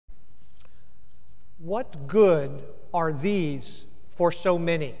What good are these for so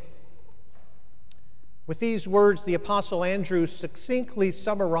many? With these words, the Apostle Andrew succinctly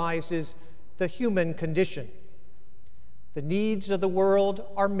summarizes the human condition. The needs of the world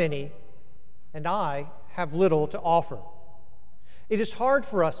are many, and I have little to offer. It is hard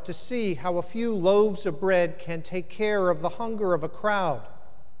for us to see how a few loaves of bread can take care of the hunger of a crowd,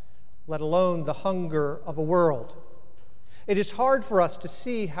 let alone the hunger of a world. It is hard for us to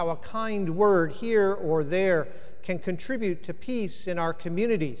see how a kind word here or there can contribute to peace in our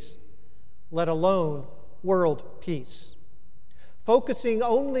communities, let alone world peace. Focusing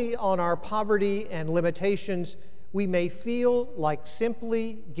only on our poverty and limitations, we may feel like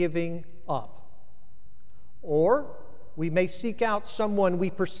simply giving up. Or we may seek out someone we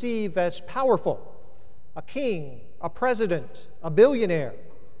perceive as powerful, a king, a president, a billionaire,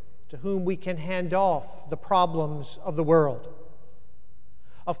 to whom we can hand off the problems of the world.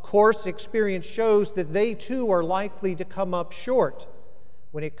 Of course, experience shows that they too are likely to come up short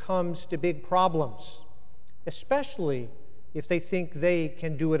when it comes to big problems, especially if they think they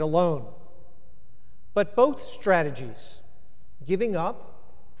can do it alone. But both strategies, giving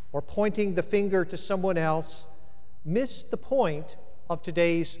up or pointing the finger to someone else, miss the point of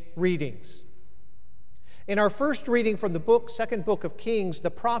today's readings. In our first reading from the second book of Kings,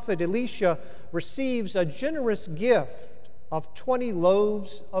 the prophet Elisha receives a generous gift of 20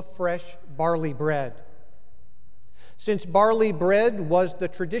 loaves of fresh barley bread. Since barley bread was the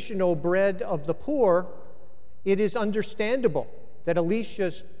traditional bread of the poor, it is understandable that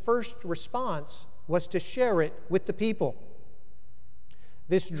Elisha's first response was to share it with the people.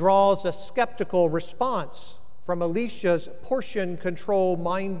 This draws a skeptical response from Elisha's portion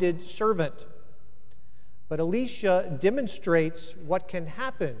control-minded servant. But Elisha demonstrates what can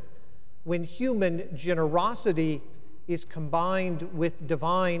happen when human generosity is combined with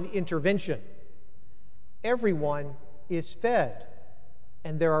divine intervention. Everyone is fed,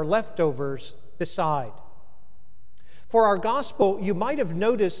 and there are leftovers beside. For our gospel, you might have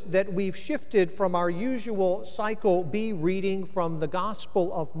noticed that we've shifted from our usual Cycle B reading from the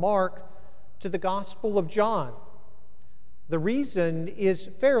Gospel of Mark to the Gospel of John. The reason is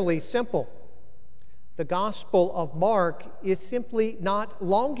fairly simple. The Gospel of Mark is simply not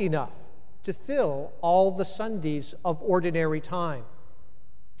long enough to fill all the Sundays of ordinary time.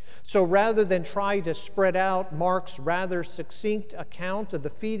 So rather than try to spread out Mark's rather succinct account of the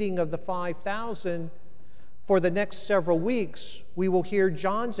feeding of the 5,000, for the next several weeks, we will hear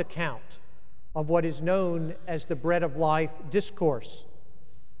John's account of what is known as the Bread of Life discourse.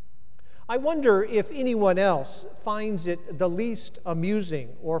 I wonder if anyone else finds it the least amusing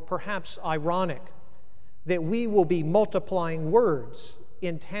or perhaps ironic that we will be multiplying words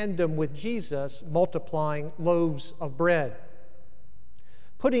in tandem with Jesus multiplying loaves of bread.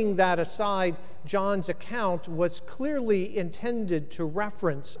 Putting that aside, John's account was clearly intended to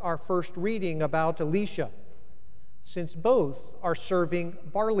reference our first reading about Elisha, since both are serving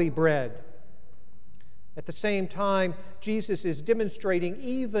barley bread. At the same time, Jesus is demonstrating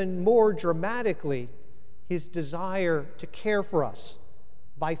even more dramatically his desire to care for us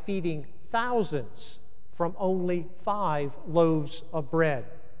by feeding thousands from only 5 loaves of bread.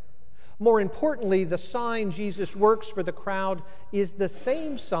 More importantly, the sign Jesus works for the crowd is the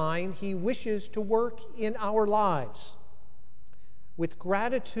same sign he wishes to work in our lives. With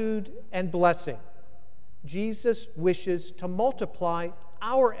gratitude and blessing, Jesus wishes to multiply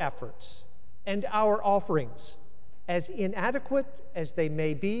our efforts and our offerings, as inadequate as they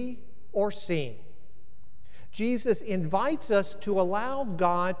may be or seem. Jesus invites us to allow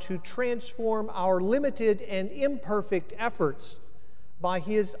God to transform our limited and imperfect efforts by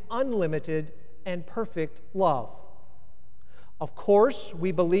his unlimited and perfect love. Of course,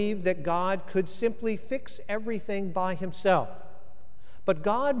 we believe that God could simply fix everything by himself, but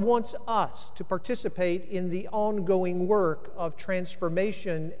God wants us to participate in the ongoing work of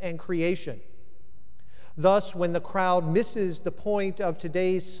transformation and creation. Thus, when the crowd misses the point of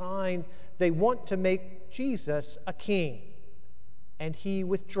today's sign, they want to make Jesus a king, and he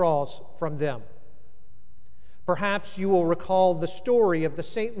withdraws from them. Perhaps you will recall the story of the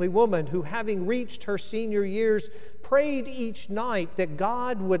saintly woman who, having reached her senior years, prayed each night that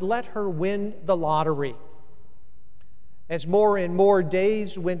God would let her win the lottery. As more and more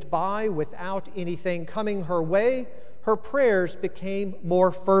days went by without anything coming her way, her prayers became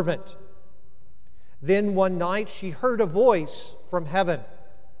more fervent. Then one night she heard a voice from heaven.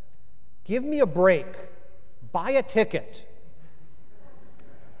 "Give me a break. Buy a ticket."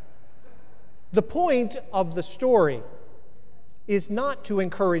 The point of the story is not to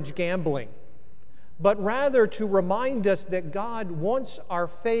encourage gambling, but rather to remind us that God wants our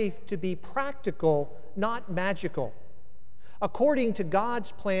faith to be practical, not magical. According to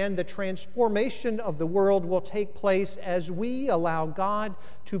God's plan, the transformation of the world will take place as we allow God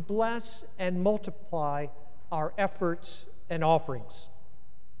to bless and multiply our efforts and offerings.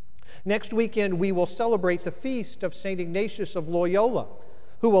 Next weekend, we will celebrate the feast of St. Ignatius of Loyola,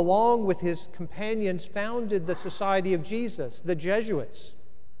 who, along with his companions, founded the Society of Jesus, the Jesuits.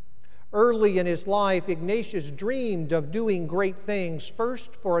 Early in his life, Ignatius dreamed of doing great things,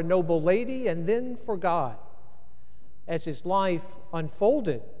 first for a noble lady and then for God. As his life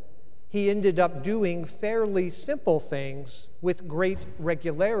unfolded, he ended up doing fairly simple things with great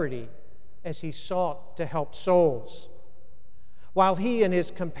regularity as he sought to help souls. While he and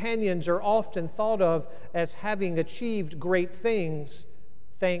his companions are often thought of as having achieved great things,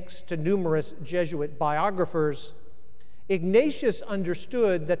 thanks to numerous Jesuit biographers, Ignatius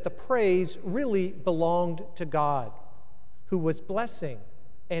understood that the praise really belonged to God, who was blessing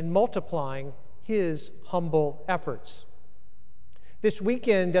and multiplying his humble efforts. This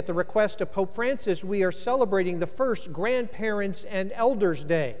weekend, at the request of Pope Francis, we are celebrating the first Grandparents and Elders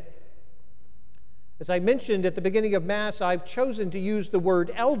Day. As I mentioned at the beginning of Mass, I've chosen to use the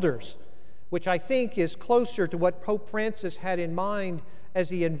word elders, which I think is closer to what Pope Francis had in mind as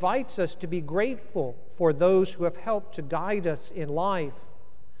he invites us to be grateful for those who have helped to guide us in life,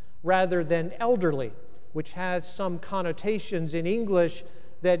 rather than elderly, which has some connotations in English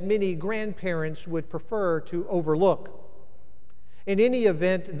that many grandparents would prefer to overlook. In any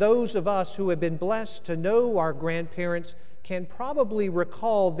event, those of us who have been blessed to know our grandparents can probably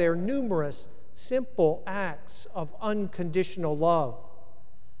recall their numerous simple acts of unconditional love,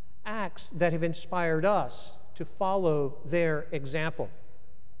 acts that have inspired us to follow their example.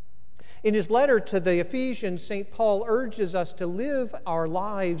 In his letter to the Ephesians, St. Paul urges us to live our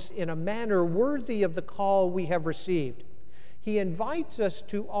lives in a manner worthy of the call we have received. He invites us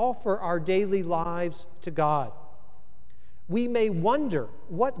to offer our daily lives to God. We may wonder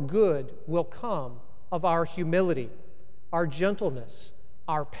what good will come of our humility, our gentleness,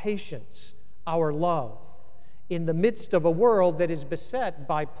 our patience, our love, in the midst of a world that is beset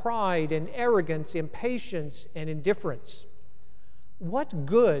by pride and arrogance, impatience and indifference. What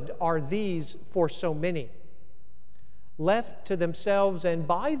good are these for so many? Left to themselves and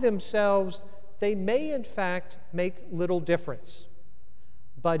by themselves, they may in fact make little difference.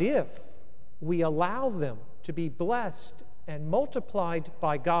 But if we allow them to be blessed and multiplied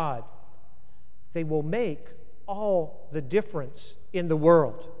by God, they will make all the difference in the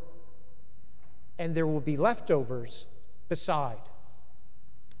world. And there will be leftovers beside.